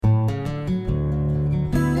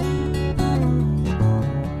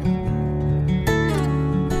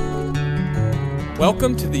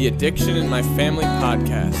Welcome to the Addiction in My Family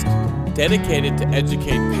podcast, dedicated to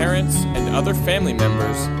educate parents and other family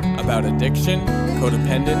members about addiction,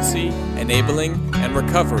 codependency, enabling, and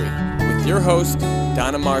recovery with your host,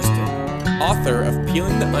 Donna Marston, author of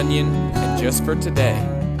Peeling the Onion and Just for Today.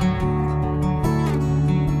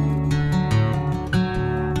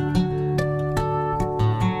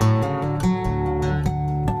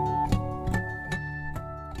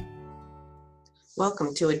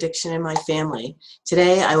 Welcome to Addiction in My Family.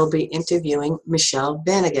 Today I will be interviewing Michelle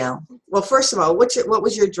Vanagel. Well, first of all, what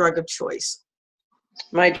was your drug of choice?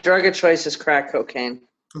 My drug of choice is crack cocaine.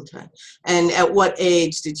 Okay. And at what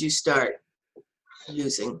age did you start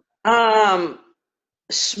using?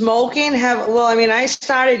 Smoking I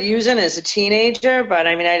started using as a teenager, but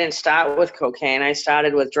I didn't start with cocaine. I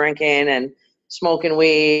started with drinking and smoking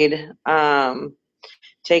weed,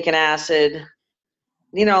 taking acid,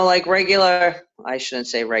 like regular, I shouldn't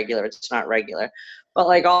say regular, it's not regular, but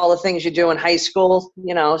like all the things you do in high school,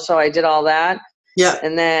 so I did all that. Yeah.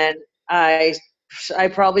 And then I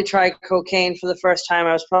probably tried cocaine for the first time.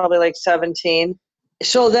 I was probably like 17.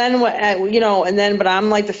 So then, but I'm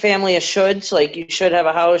like the family of shoulds, like you should have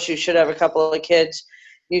a house, you should have a couple of kids,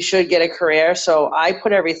 you should get a career. So I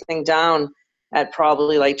put everything down at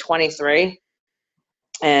probably like 23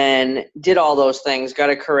 and did all those things, got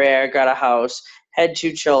a career, got a house, had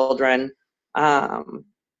 2 children, and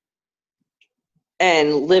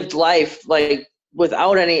lived life like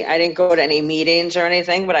without any, I didn't go to any meetings or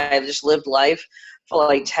anything, but I just lived life for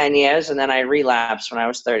like 10 years. And then I relapsed when I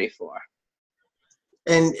was 34.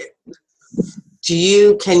 And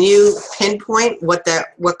can you pinpoint what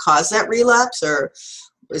caused that relapse, or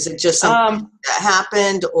is it just something that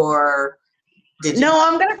happened, or did you? No,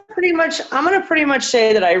 I'm gonna pretty much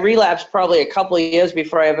say that I relapsed probably a couple of years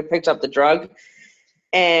before I ever picked up the drug.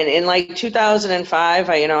 And in like 2005,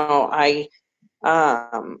 I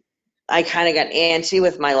kind of got antsy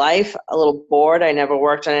with my life, a little bored. I never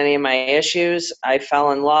worked on any of my issues. I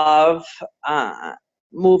fell in love,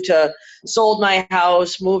 sold my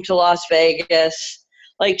house, moved to Las Vegas.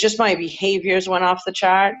 Like just my behaviors went off the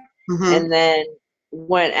chart. Mm-hmm. And then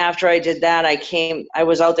after I did that, I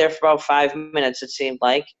was out there for about 5 minutes, it seemed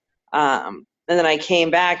like. And then I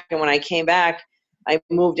came back, and when I came back, I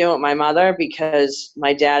moved in with my mother because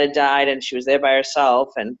my dad had died and she was there by herself.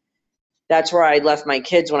 And that's where I left my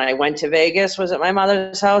kids when I went to Vegas, was at my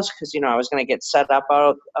mother's house, because, I was going to get set up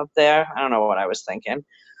out up there. I don't know what I was thinking.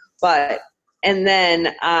 And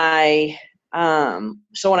then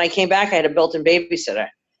so when I came back, I had a built-in babysitter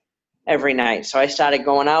every night. So I started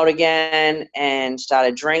going out again and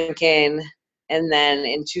started drinking. And then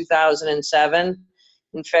in 2007,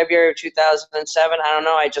 in February of 2007, I don't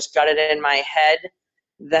know, I just got it in my head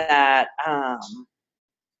that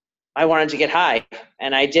I wanted to get high.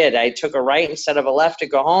 And I did. I took a right instead of a left to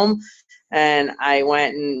go home. And I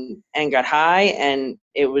went and got high, and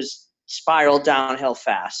it was spiraled downhill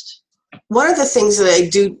fast. One of the things that I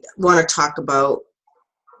do want to talk about,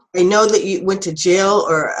 I know that you went to jail,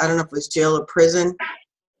 or I don't know if it was jail or prison.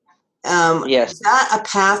 Yes. Is that a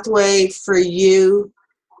pathway for you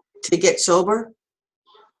to get sober?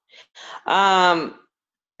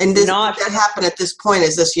 And did that happen at this point?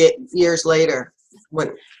 Is this years later?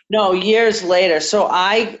 No, years later. So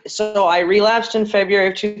I relapsed in February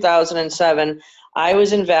of 2007. I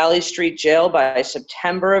was in Valley Street Jail by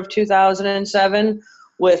September of 2007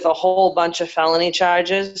 with a whole bunch of felony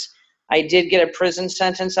charges. I did get a prison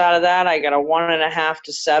sentence out of that. I got a 1.5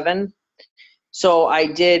 to 7. So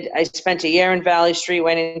I spent a year in Valley Street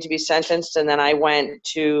waiting to be sentenced, and then I went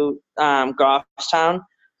to Goffstown.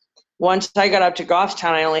 Once I got up to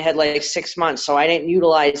Goffstown, I only had like 6 months, so I didn't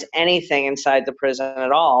utilize anything inside the prison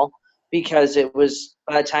at all, because it was,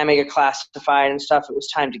 by the time I got classified and stuff, it was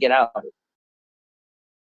time to get out.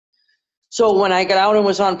 So when I got out and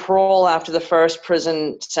was on parole after the first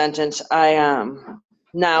prison sentence, my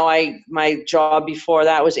job before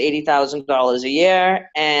that was $80,000 a year,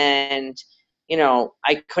 and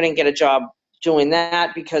I couldn't get a job doing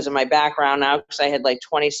that because of my background now, because I had like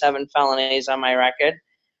 27 felonies on my record.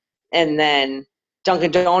 And then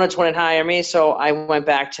Dunkin' Donuts wouldn't hire me, so I went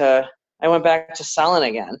back to selling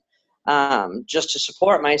again, just to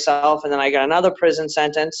support myself. And then I got another prison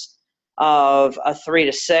sentence of a 3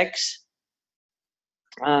 to 6.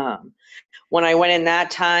 When I went in that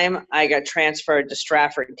time, I got transferred to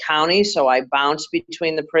Stratford County, so I bounced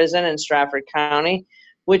between the prison and Stratford County,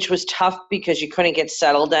 which was tough because you couldn't get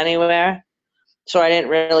settled anywhere. So I didn't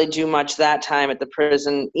really do much that time at the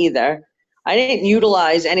prison either. I didn't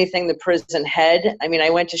utilize anything the prison had. I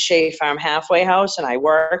went to Shea Farm Halfway House, and I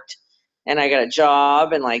worked, and I got a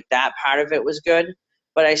job, and like that part of it was good.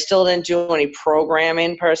 but I still didn't do any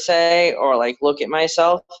programming per se, or like look at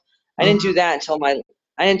myself. I didn't do that until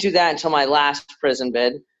my last prison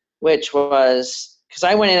bid, which was because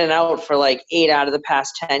I went in and out for like 8 out of the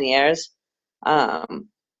past 10 years.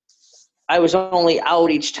 I was only out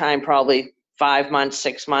each time probably 5 months,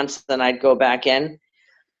 6 months, then I'd go back in.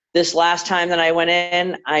 This last time that I went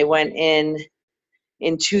in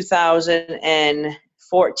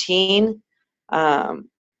 2014,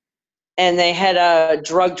 and they had a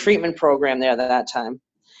drug treatment program there at that time.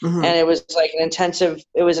 Mm-hmm. And it was like an intensive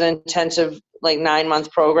like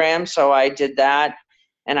 9-month program. So I did that,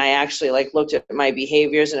 and I actually like looked at my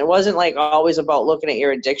behaviors, and it wasn't like always about looking at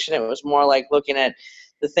your addiction. It was more like looking at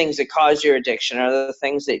the things that cause your addiction, or the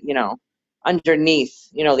things that,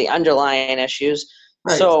 underneath, the underlying issues.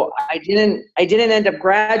 Right. So I didn't end up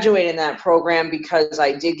graduating that program because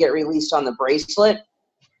I did get released on the bracelet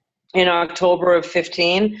in October of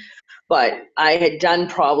 15, but I had done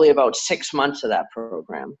probably about 6 months of that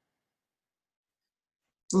program.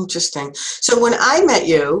 Interesting. So when I met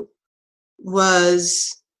you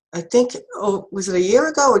was it a year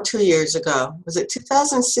ago or 2 years ago? Was it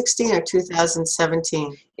 2016 or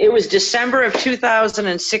 2017? It was December of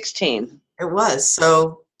 2016. It was.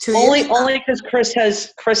 So 2 years ago. Only because Chris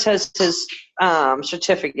has his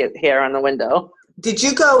certificate here on the window. Did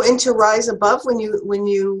you go into Rise Above when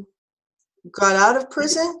you got out of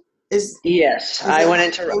prison? Yes, I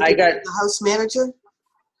got the house manager.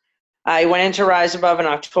 I went into Rise Above in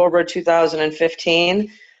October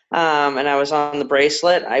 2015. And I was on the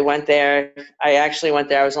bracelet. I went there. I actually went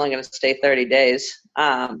there. I was only going to stay 30 days.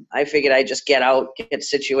 I figured I'd just get out, get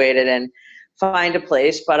situated, and find a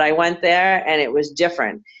place. But I went there, and it was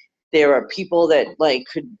different. There were people that like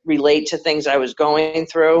could relate to things I was going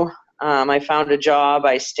through. I found a job.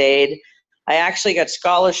 I stayed. I actually got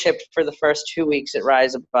scholarship for the first 2 weeks at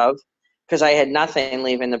Rise Above because I had nothing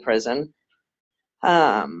leaving the prison.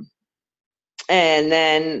 And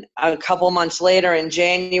then a couple months later in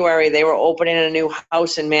January, they were opening a new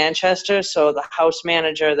house in Manchester. So the house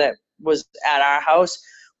manager that was at our house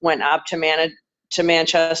went up to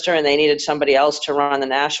Manchester, and they needed somebody else to run the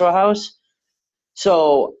Nashua house.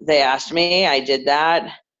 So they asked me, I did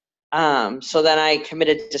that. So then I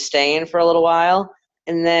committed to staying for a little while.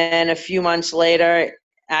 And then a few months later,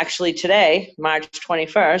 actually today, March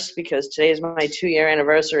 21st, because today is my 2-year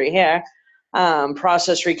anniversary here,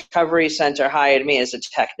 Process Recovery Center hired me as a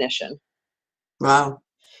technician. Wow.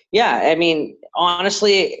 Yeah, I mean,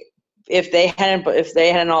 honestly, if they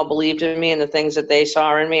hadn't all believed in me and the things that they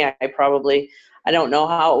saw in me, I don't know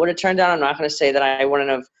how it would have turned out. I'm not going to say that I wouldn't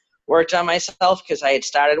have worked on myself because I had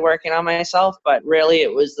started working on myself, but really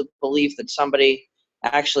it was the belief that somebody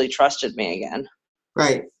actually trusted me again.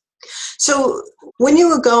 Right. So when you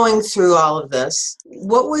were going through all of this,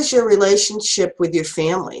 what was your relationship with your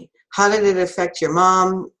family? How did it affect your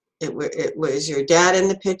mom? It was your dad in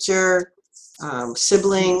the picture,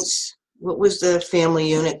 siblings? What was the family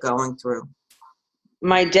unit going through?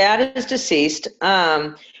 My dad is deceased.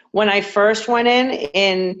 When I first went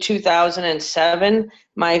in 2007,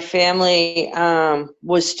 my family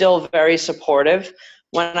was still very supportive.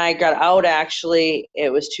 When I got out, actually,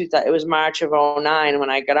 it was March of 2009 when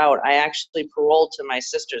I got out. I actually paroled to my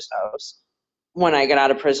sister's house when I got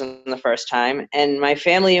out of prison the first time, and my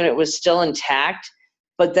family unit was still intact.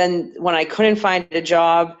 But then when I couldn't find a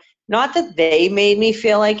job, not that they made me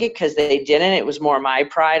feel like it, because they didn't, it was more my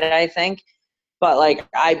pride, I think, but like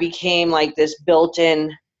I became like this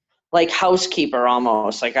built-in like housekeeper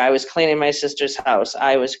almost. Like I was cleaning my sister's house,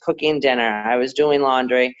 I was cooking dinner, I was doing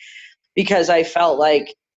laundry, because I felt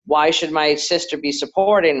like, why should my sister be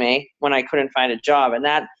supporting me when I couldn't find a job? And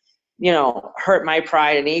that, hurt my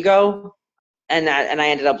pride and ego. And I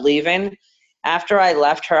ended up leaving. After I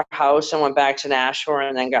left her house and went back to Nashua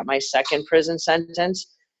and then got my second prison sentence,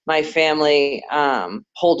 my family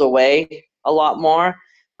pulled away a lot more.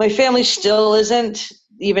 My family still isn't,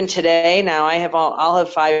 even today. Now I'll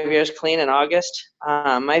have 5 years clean in August.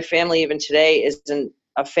 My family even today isn't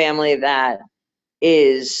a family that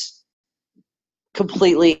is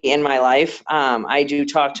completely in my life. I do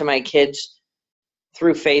talk to my kids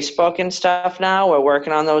through Facebook and stuff now. We're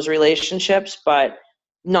working on those relationships, but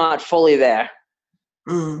not fully there.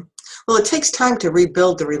 Well, it takes time to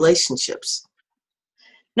rebuild the relationships.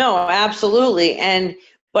 No, absolutely.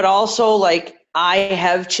 But also, like, I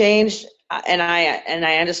have changed, and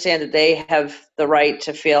I understand that they have the right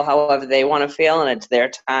to feel however they want to feel, and it's their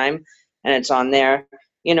time, and it's on their,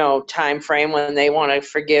 time frame when they want to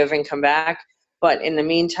forgive and come back. But in the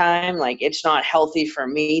meantime, like, it's not healthy for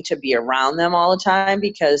me to be around them all the time,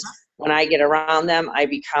 because when I get around them, I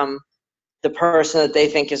become the person that they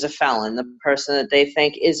think is a felon, the person that they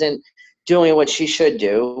think isn't doing what she should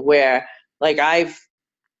do, where like I've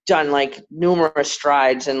done like numerous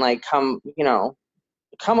strides and like come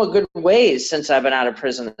a good ways since I've been out of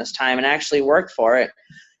prison this time and actually worked for it.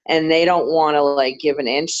 And they don't want to like give an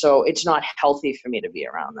inch. So it's not healthy for me to be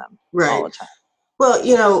around them all the time. Well,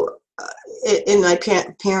 in my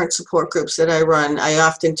parent support groups that I run, I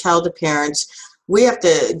often tell the parents, we have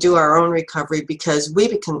to do our own recovery because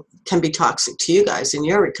we can be toxic to you guys in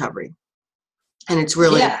your recovery. And it's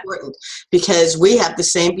really important because we have the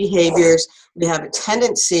same behaviors. We have a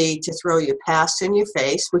tendency to throw your past in your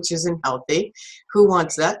face, which isn't healthy. Who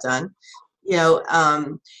wants that done?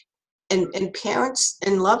 And parents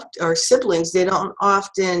and loved or siblings, they don't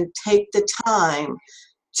often take the time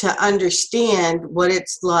to understand what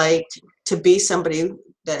it's like to be somebody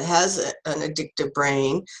that has an addictive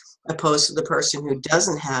brain opposed to the person who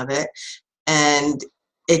doesn't have it. And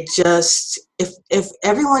it just, if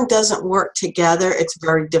everyone doesn't work together, it's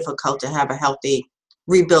very difficult to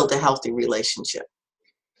rebuild a healthy relationship.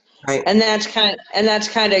 Right. And that's kind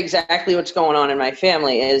of exactly what's going on in my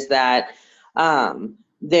family is that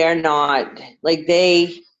they're not like,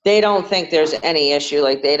 they don't think there's any issue.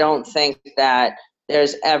 Like they don't think that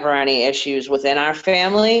there's ever any issues within our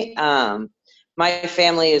family. My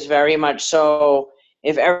family is very much so,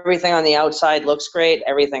 if everything on the outside looks great,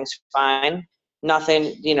 everything's fine.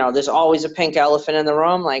 Nothing, there's always a pink elephant in the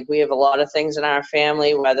room. Like we have a lot of things in our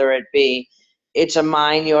family, whether it be, it's a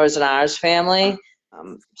mine, yours, and ours family.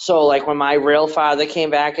 So like when my real father came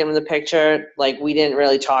back into the picture, like we didn't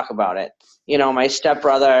really talk about it. My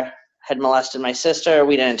stepbrother had molested my sister.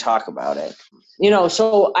 We didn't talk about it.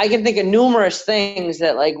 So I can think of numerous things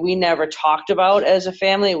that like we never talked about as a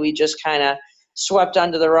family. We just kind of swept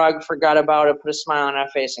under the rug, forgot about it, put a smile on our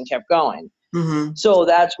face and kept going. Mm-hmm. So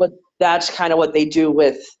that's kind of what they do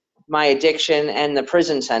with my addiction and the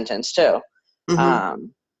prison sentence too. Mm-hmm.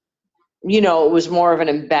 It was more of an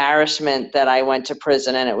embarrassment that I went to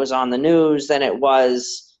prison and it was on the news than it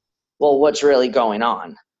was, well, what's really going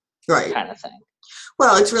on? Right. Kind of thing.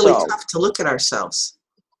 Well, it's really tough to look at ourselves.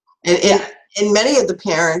 And many of the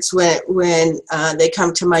parents, when they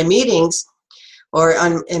come to my meetings or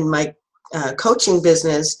in my coaching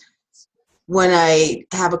business, when I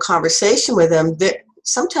have a conversation with them,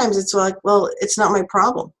 sometimes it's like, well, it's not my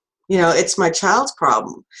problem. It's my child's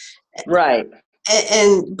problem. Right.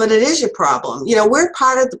 But it is your problem. We're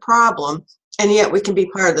part of the problem, and yet we can be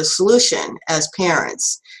part of the solution as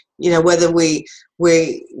parents. Whether we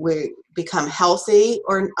become healthy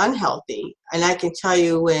or unhealthy. And I can tell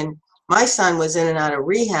you, when my son was in and out of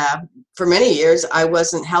rehab for many years, I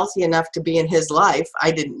wasn't healthy enough to be in his life.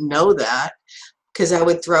 I didn't know that because I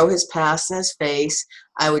would throw his past in his face.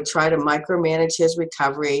 I would try to micromanage his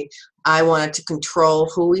recovery. I wanted to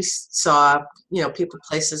control who we saw, people,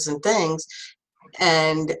 places, and things.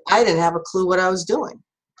 And I didn't have a clue what I was doing.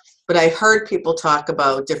 But I heard people talk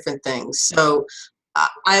about different things. So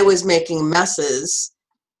I was making messes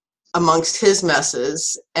amongst his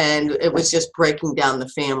messes, and it was just breaking down the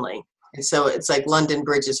family. And so it's like London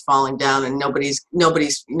Bridge is falling down and nobody's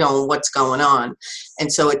knowing what's going on.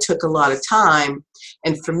 And so it took a lot of time.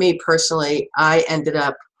 And for me personally, I ended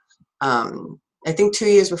up, I think 2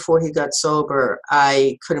 years before he got sober,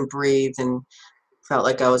 I couldn't breathe and felt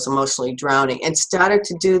like I was emotionally drowning, and started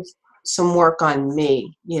to do some work on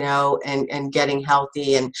me, and getting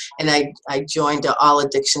healthy. And I joined a All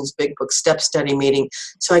Addictions Big Book Step Study meeting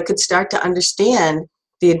so I could start to understand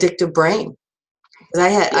the addictive brain. I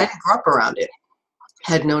didn't grow up around it,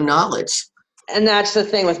 had no knowledge. And that's the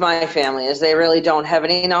thing with my family is they really don't have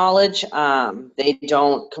any knowledge. They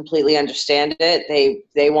don't completely understand it.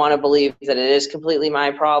 They want to believe that it is completely my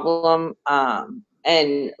problem.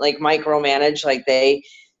 And like micromanage, like they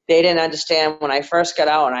didn't understand when I first got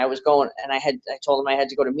out and I was going, and I told them I had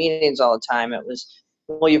to go to meetings all the time. It was,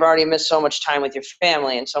 well, you've already missed so much time with your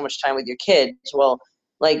family and so much time with your kids. Well,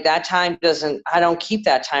 like that time I don't keep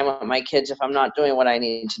that time with my kids if I'm not doing what I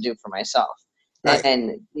need to do for myself. Right.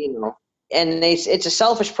 And it's a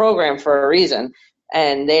selfish program for a reason,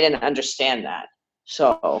 and they didn't understand that.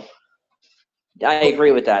 So I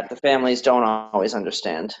agree with that. The families don't always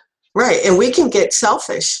understand. Right. And we can get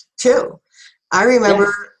selfish too. I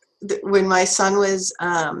remember when my son was,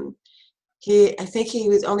 I think he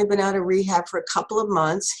was only been out of rehab for a couple of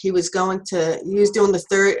months. He was doing the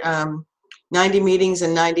third 90 meetings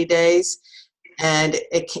in 90 days. And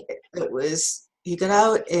he got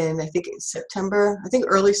out in, I think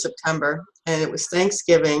early September, and it was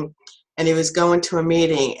Thanksgiving, and he was going to a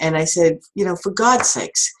meeting. And I said, for God's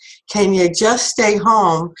sakes, can you just stay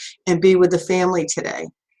home and be with the family today?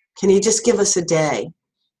 Can you just give us a day?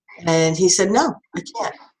 And he said, no, I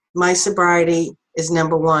can't. My sobriety is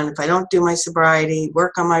number one. If I don't do my sobriety,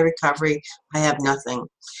 work on my recovery, I have nothing.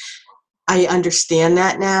 I understand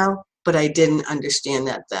that now, but I didn't understand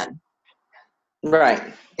that then. Right.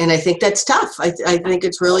 And I think that's tough. I think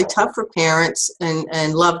it's really tough for parents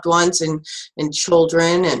and loved ones and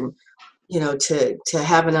children and, to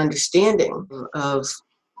have an understanding of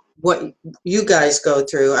what you guys go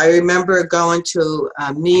through. I remember going to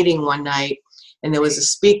a meeting one night, and there was a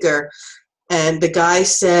speaker, and the guy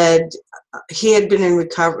said he had been in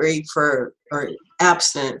recovery or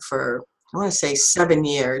abstinent for, I want to say 7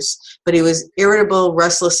 years, but he was irritable,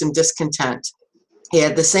 restless, and discontent. He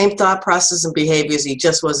had the same thought process and behaviors, he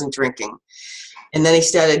just wasn't drinking. And then he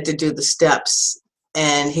started to do the steps,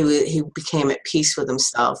 and he became at peace with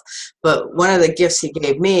himself. But one of the gifts he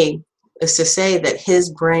gave me is to say that his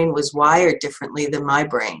brain was wired differently than my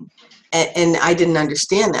brain. And I didn't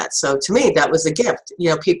understand that. So to me, that was a gift.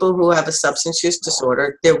 People who have a substance use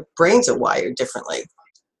disorder, their brains are wired differently.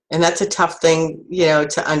 And that's a tough thing,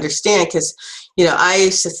 to understand, because, I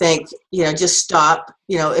used to think, just stop.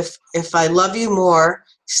 If I love you more,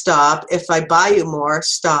 stop. If I buy you more,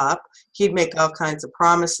 stop. He'd make all kinds of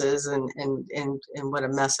promises, and what a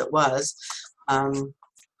mess it was.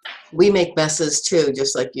 We make messes too,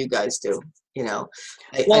 just like you guys do,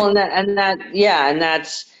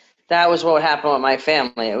 That was what happened with my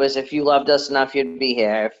family. It was, if you loved us enough, you'd be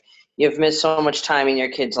here. If you've missed so much time in your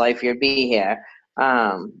kid's life, you'd be here.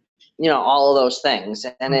 All of those things.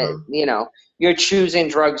 And you're choosing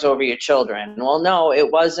drugs over your children. Well, no, it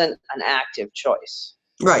wasn't an active choice.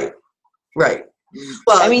 Right.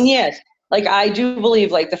 Well, Yes. Like, I do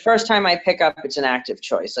believe, like, the first time I pick up, it's an active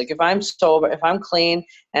choice. Like, if I'm sober, if I'm clean,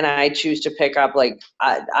 and I choose to pick up, like,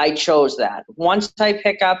 I chose that. Once I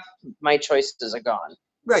pick up, my choices are gone.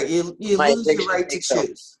 Right. You lose the right to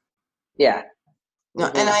choose. Yeah. No,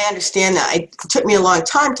 and I understand that. It took me a long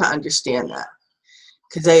time to understand that,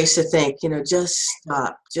 because I used to think, just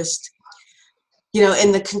stop. Just,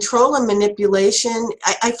 in the control and manipulation,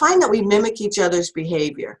 I find that we mimic each other's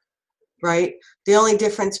behavior. Right? The only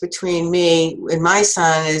difference between me and my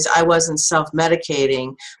son is I wasn't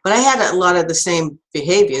self-medicating, but I had a lot of the same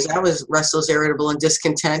behaviors. I was restless, irritable, and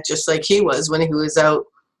discontent, just like he was when he was out,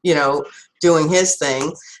 doing his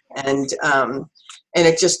thing. And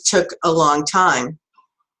it just took a long time.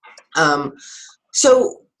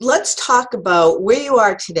 So let's talk about where you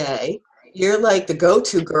are today. You're like the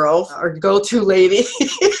go-to girl or go-to lady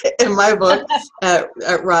in my book at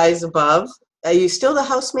Rise Above. Are you still the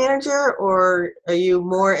house manager, or are you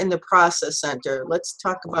more in the process center? Let's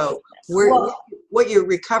talk about what your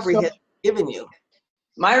recovery has given you.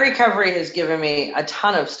 My recovery has given me a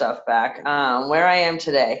ton of stuff back. Where I am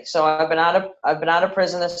today. So I've been out of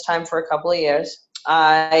prison this time for a couple of years.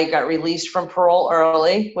 I got released from parole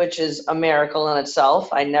early, which is a miracle in itself.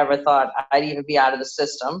 I never thought I'd even be out of the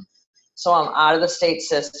system. So I'm out of the state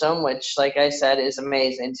system, which, like I said, is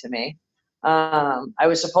amazing to me. I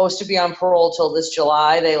was supposed to be on parole till this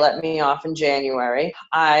July. They let me off in January.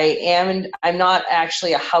 I'm not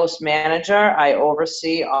actually a house manager. I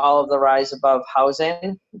oversee all of the Rise Above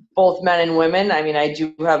housing, both men and women. I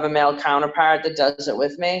do have a male counterpart that does it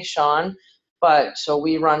with me, Sean. But so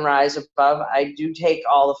we run Rise Above. I do take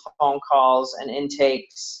all the phone calls and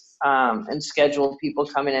intakes, and schedule people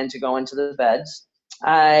coming in to go into the beds.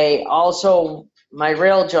 My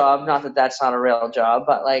real job, not that that's not a real job,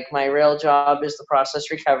 but like my real job is the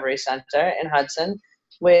Process Recovery Center in Hudson,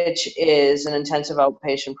 which is an intensive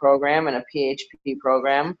outpatient program and a PHP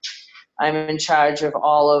program. I'm in charge of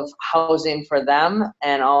all of housing for them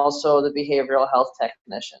and also the behavioral health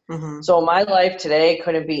technician. Mm-hmm. So my life today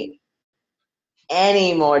couldn't be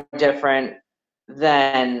any more different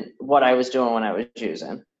than what I was doing when I was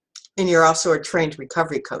using. And you're also a trained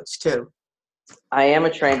recovery coach too. I am a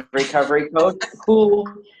trained recovery coach who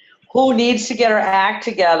needs to get her act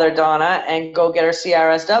together, Donna, and go get her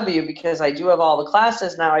CRSW, because I do have all the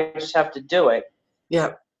classes now. I just have to do it.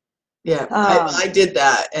 Yeah. I did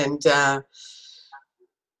that, and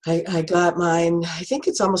I got mine. I think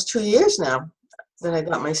it's almost 2 years now that I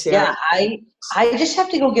got my CRSW. Yeah, I just have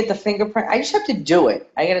to go get the fingerprint. I just have to do it.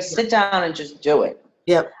 I got to sit down and just do it.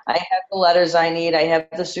 Yep. I have the letters I need. I have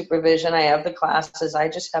the supervision. I have the classes. I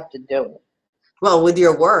just have to do it. Well, with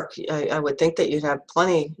your work, I would think that you'd have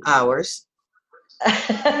plenty hours.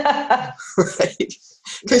 Right.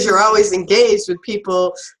 Because you're always engaged with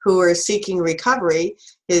people who are seeking recovery.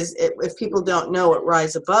 If people don't know what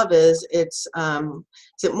Rise Above is it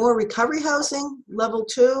more recovery housing, level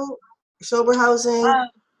 2, sober housing,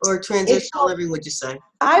 or transitional living, would you say?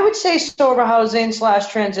 I would say sober housing /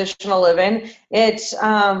 transitional living. It's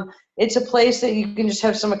it's a place that you can just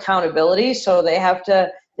have some accountability. So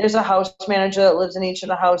there's a house manager that lives in each of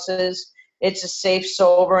the houses. It's a safe,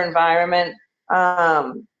 sober environment.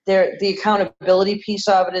 The accountability piece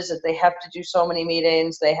of it is that they have to do so many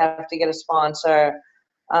meetings. They have to get a sponsor.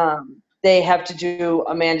 They have to do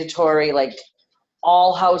a mandatory, like,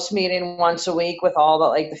 all house meeting once a week with all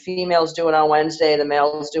the females do it on Wednesday, the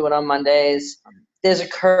males do it on Mondays. There's a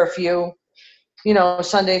curfew,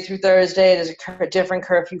 Sunday through Thursday. There's a different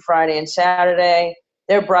curfew Friday and Saturday.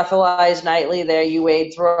 They're breathalyzed nightly. They're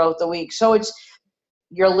UA'd throughout the week. So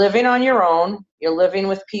you're living on your own. You're living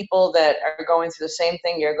with people that are going through the same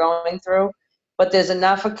thing you're going through. But there's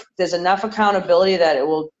enough accountability that it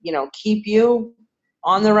will, keep you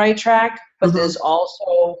on the right track. But there's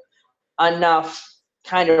also enough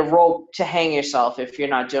kind of rope to hang yourself if you're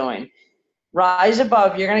not doing. Rise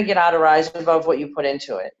Above, you're going to get out of Rise Above what you put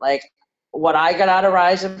into it. Like what I got out of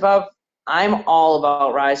Rise Above, I'm all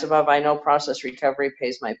about Rise Above. I know process recovery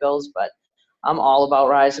pays my bills, but I'm all about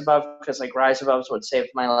Rise Above because Rise Above is what saved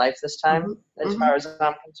my life this time, as far as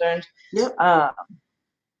I'm concerned. Yep.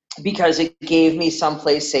 Because it gave me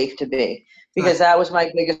someplace safe to be. Because that was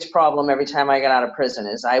my biggest problem every time I got out of prison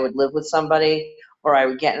is I would live with somebody or I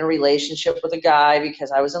would get in a relationship with a guy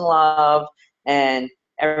because I was in love and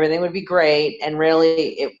everything would be great. And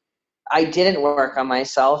really, I didn't work on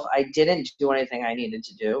myself. I didn't do anything I needed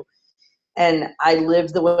to do. And I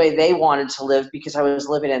lived the way they wanted to live because I was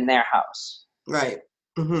living in their house. Right.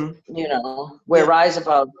 Where Rise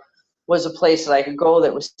Above was a place that I could go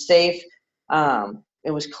that was safe.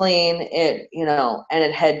 It was clean. And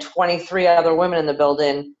it had 23 other women in the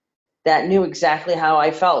building that knew exactly how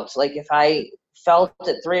I felt. Like if I felt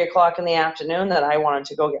at 3:00 in the afternoon that I wanted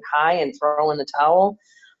to go get high and throw in the towel,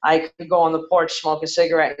 I could go on the porch, smoke a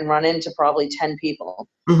cigarette, and run into probably 10 people.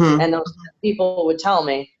 And those people would tell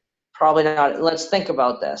me, probably not, let's think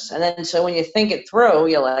about this. And then so when you think it through,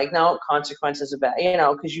 you're like, no, consequences are bad,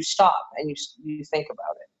 because you stop and you think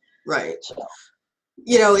about it. Right. So.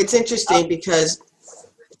 It's interesting because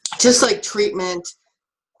just like treatment,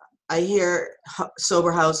 I hear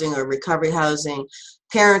sober housing or recovery housing,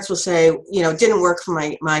 parents will say, it didn't work for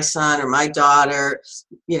my son or my daughter,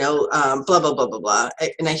 blah, blah, blah, blah, blah.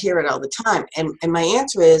 And I hear it all the time. And my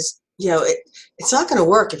answer is, it's not going to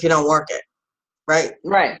work if you don't work it. Right.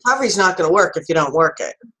 Recovery's not going to work if you don't work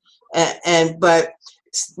it. But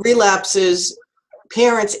relapses,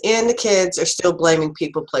 parents and the kids are still blaming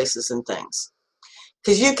people, places, and things.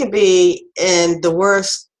 Because you could be in the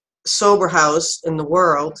worst sober house in the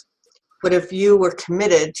world, but if you were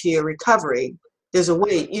committed to your recovery, there's a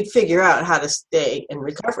way you'd figure out how to stay in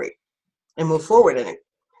recovery and move forward in it.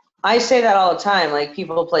 I say that all the time, like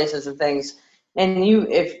people, places, and things. And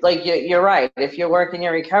you're right. If you work in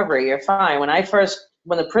your recovery, you're fine. When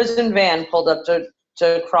the prison van pulled up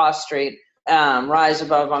to Cross Street, Rise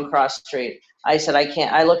Above on Cross Street, I said, I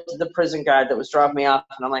can't. I looked at the prison guard that was dropping me off,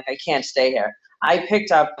 and I'm like, I can't stay here. I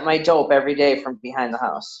picked up my dope every day from behind the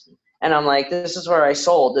house. And I'm like, this is where I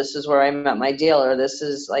sold. This is where I met my dealer. This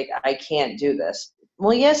is I can't do this.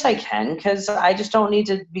 Well, yes, I can, because I just don't need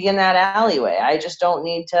to be in that alleyway. I just don't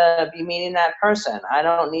need to be meeting that person. I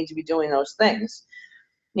don't need to be doing those things.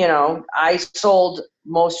 I sold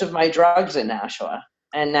most of my drugs in Nashua,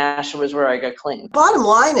 and Nashua was where I got clean. Bottom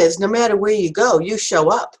line is, no matter where you go, you show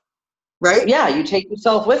up, right? Yeah, you take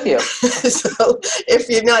yourself with you. So if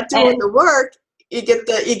you're not doing the work, you get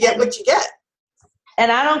what you get.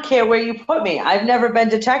 And I don't care where you put me. I've never been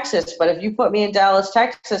to Texas, but if you put me in Dallas,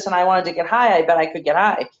 Texas, and I wanted to get high, I bet I could get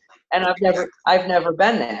high. And I've never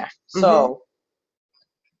been there. So,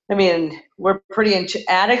 I mean,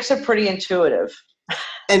 addicts are pretty intuitive.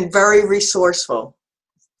 And very resourceful.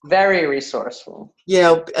 Very resourceful.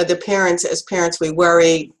 The parents, as parents, we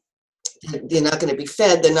worry they're not going to be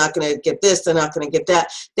fed. They're not going to get this. They're not going to get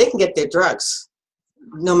that. They can get their drugs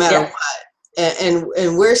no matter what.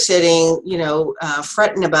 And we're sitting,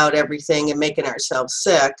 fretting about everything and making ourselves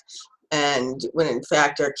sick. And when in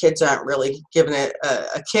fact our kids aren't really given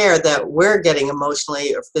a care that we're getting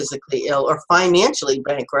emotionally or physically ill or financially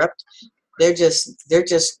bankrupt. They're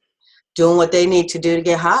just doing what they need to do to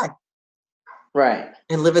get high. Right.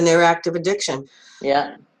 And live in their active addiction.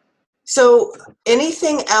 Yeah. So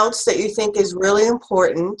anything else that you think is really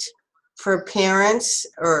important for parents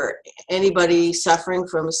or anybody suffering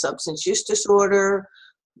from a substance use disorder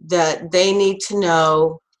that they need to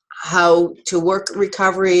know how to work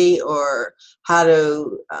recovery or how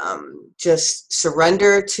to just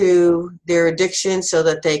surrender to their addiction so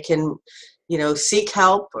that they can, seek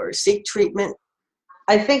help or seek treatment?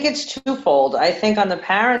 I think it's twofold. I think on the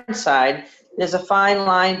parent side, there's a fine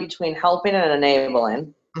line between helping and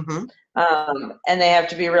enabling. And they have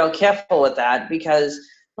to be real careful with that because,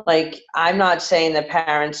 like, I'm not saying that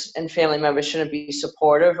parents and family members shouldn't be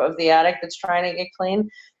supportive of the addict that's trying to get clean,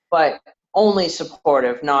 but only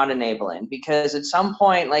supportive, not enabling. Because at some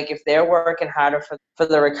point, like, if they're working harder for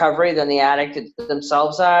the recovery than the addict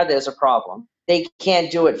themselves are, there's a problem. They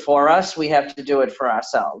can't do it for us. We have to do it for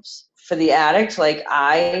ourselves. For the addict, like,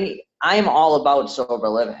 I'm all about sober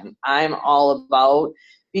living. I'm all about,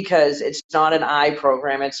 because it's not an I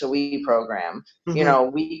program, it's a we program. Mm-hmm. You know,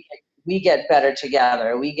 we get better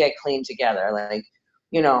together. We get clean together. Like,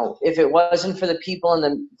 you know, if it wasn't for the people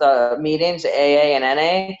in the meetings, AA and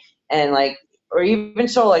NA, and like, or even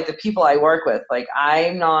so, like the people I work with, like,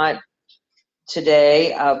 I'm not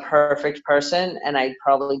today a perfect person and I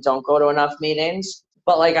probably don't go to enough meetings,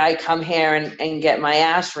 but like I come here and get my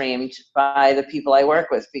ass reamed by the people I work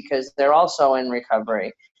with because they're also in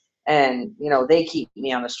recovery and, you know, they keep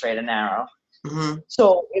me on the straight and narrow. Mm-hmm.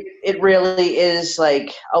 So it really is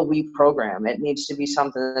like a we program. It needs to be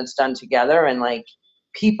something that's done together, and like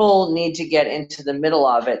people need to get into the middle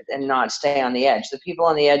of it and not stay on the edge. The people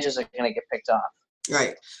on the edges are going to get picked off.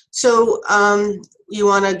 Right. So you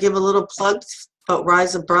want to give a little plug about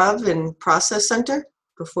Rise Above and Process Center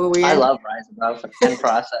before we end? I love Rise Above and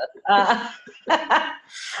Process.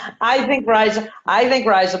 I think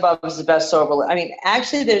Rise Above is the best sober. I mean,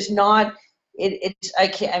 actually, there's not. I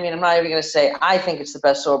can't. I mean, I'm not even going to say I think it's the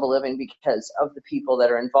best sober living because of the people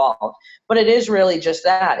that are involved. But it is really just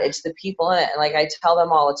that. It's the people in it, and like I tell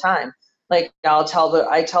them all the time. Like I tell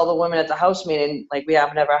the women at the house meeting. Like we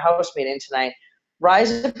happen to have our house meeting tonight.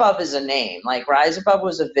 Rise Above is a name. Like Rise Above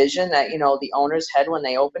was a vision that, you know, the owners had when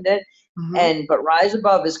they opened it. Mm-hmm. But Rise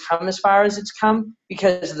Above has come as far as it's come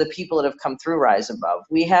because of the people that have come through Rise Above.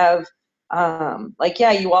 We have,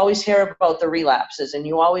 you always hear about the relapses and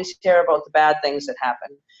you always hear about the bad things that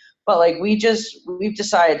happen. But like we've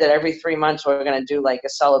decided that every 3 months we're going to do like a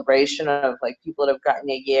celebration of like people that have gotten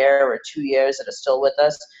a year or 2 years that are still with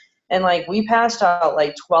us. And like we passed out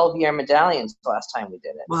like 12-year medallions the last time we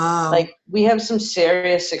did it. Wow. Like we have some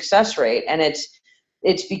serious success rate, and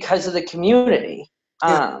it's because of the community.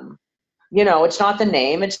 Yeah. You know, it's not the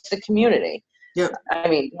name, it's the community. Yeah. I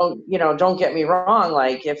mean, don't get me wrong.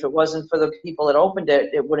 Like if it wasn't for the people that opened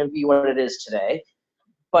it, it wouldn't be what it is today.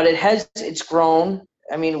 But it's grown.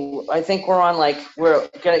 I mean, I think we're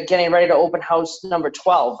getting ready to open house number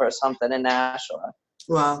 12 or something in Nashua.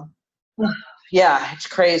 Wow. Yeah, it's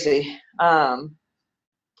crazy.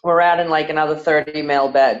 We're adding like another 30 male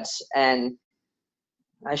beds, and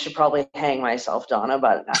I should probably hang myself, Donna,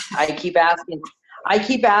 but I keep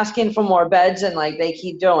asking for more beds, and like they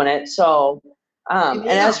keep doing it. So, and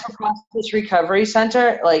as for Process Recovery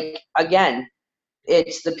Center, like again,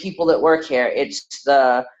 it's the people that work here. It's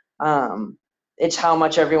it's how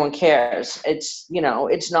much everyone cares. It's, you know,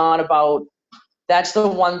 it's not about. That's the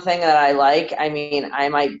one thing that I like. I mean, I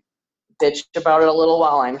might bitch about it a little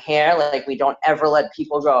while I'm here. Like we don't ever let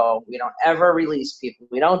people go. We don't ever release people.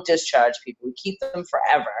 We don't discharge people. We keep them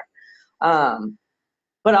forever.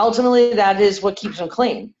 But ultimately that is what keeps them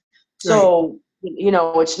clean. So, you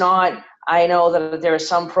know, it's not, I know that there are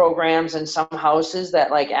some programs in some houses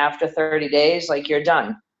that like after 30 days, like you're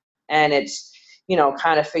done. And it's, you know,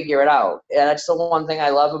 kind of figure it out. That's the one thing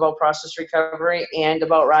I love about Process Recovery and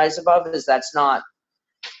about Rise Above is that's not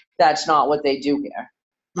what they do here.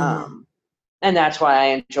 Mm-hmm. And that's why I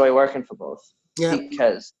enjoy working for both. Yeah.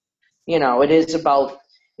 Because, you know, it's about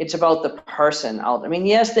the person. I mean,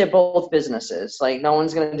 yes, they're both businesses. Like, no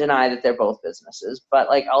one's going to deny that they're both businesses. But,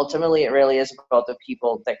 like, ultimately, it really is about the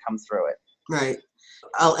people that come through it. Right.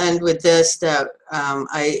 I'll end with this, that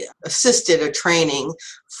I assisted a training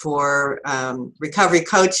for recovery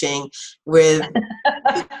coaching with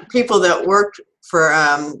people that worked for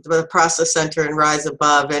the Process Center and Rise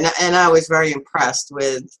Above. And I was very impressed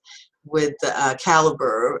with the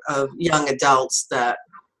caliber of young adults that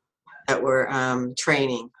were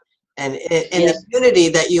training, and the unity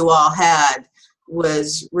that you all had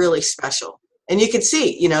was really special. And you could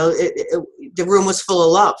see, you know, the room was full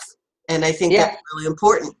of love, and I think that's really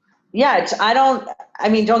important. Yeah,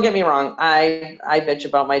 don't get me wrong. I bitch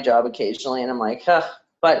about my job occasionally, and I'm like,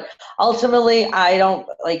 but ultimately, I don't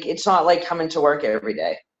like. It's not like coming to work every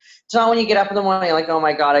day. It's not when you get up in the morning, like, oh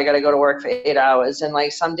my God, I got to go to work for 8 hours. And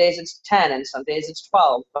like some days it's 10 and some days it's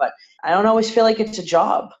 12, but I don't always feel like it's a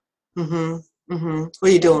job. Mm-hmm. Mm-hmm.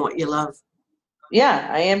 Well, you're doing what you love. Yeah,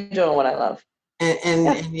 I am doing what I love.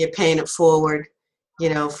 And you're paying it forward, you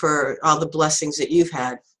know, for all the blessings that you've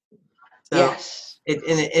had. So yes. And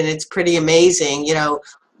it's pretty amazing, you know,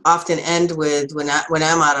 often end with when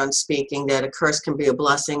I'm out on speaking that a curse can be a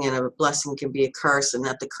blessing and a blessing can be a curse, and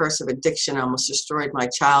that the curse of addiction almost destroyed my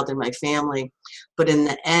child and my family. But in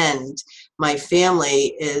the end, my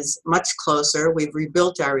family is much closer. We've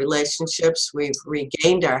rebuilt our relationships. We've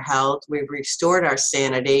regained our health. We've restored our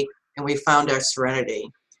sanity, and we found our serenity.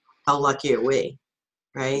 How lucky are we,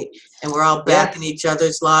 right? And we're all back in each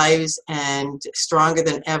other's lives and stronger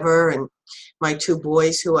than ever. And my two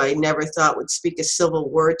boys, who I never thought would speak a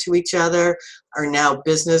civil word to each other, are now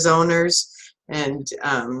business owners, and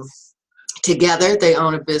together they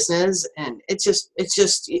own a business. And it's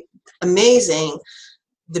just amazing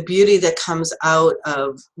the beauty that comes out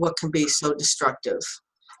of what can be so destructive,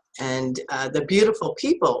 and the beautiful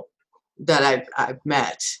people that I've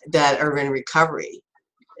met that are in recovery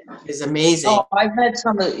is amazing. Oh, I've met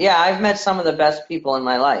some of the best people in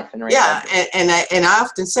my life in recovery. Yeah, and I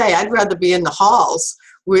often say I'd rather be in the halls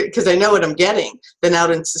because I know what I'm getting than out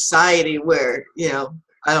in society where,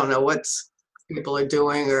 I don't know what people are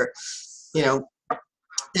doing, or,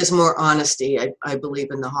 there's more honesty, I believe,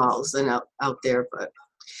 in the halls than out there. But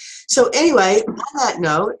so anyway, on that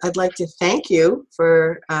note, I'd like to thank you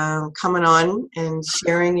for coming on and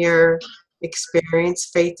sharing your experience,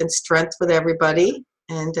 faith, and strength with everybody.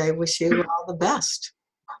 And I wish you all the best.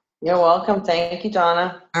 You're welcome. Thank you,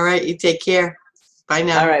 Donna. All right. You take care. Bye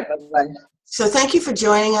now. All right. Bye-bye. So thank you for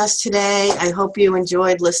joining us today. I hope you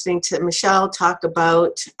enjoyed listening to Michelle talk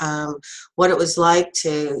about what it was like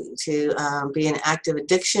to be in active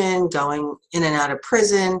addiction, going in and out of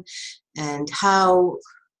prison, and how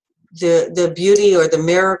the beauty or the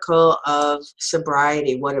miracle of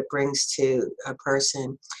sobriety, what it brings to a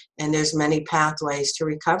person. And there's many pathways to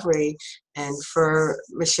recovery. And for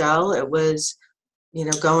Michelle, it was,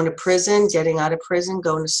 going to prison, getting out of prison,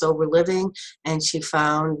 going to sober living, and she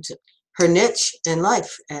found her niche in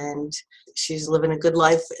life, and she's living a good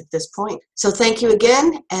life at this point. So thank you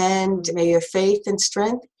again, and may your faith and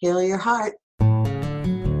strength heal your heart.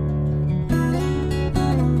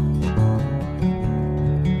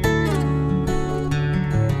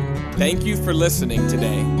 Thank you for listening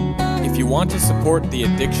today. If you want to support the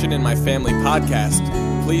Addiction in My Family podcast,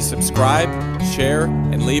 please subscribe, share,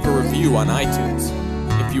 and leave a review on iTunes.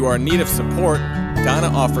 If you are in need of support,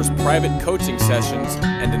 Donna offers private coaching sessions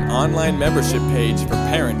and an online membership page for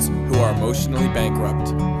parents who are emotionally bankrupt.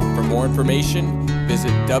 For more information,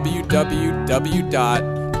 visit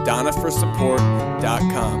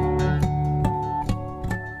www.donnaforsupport.com.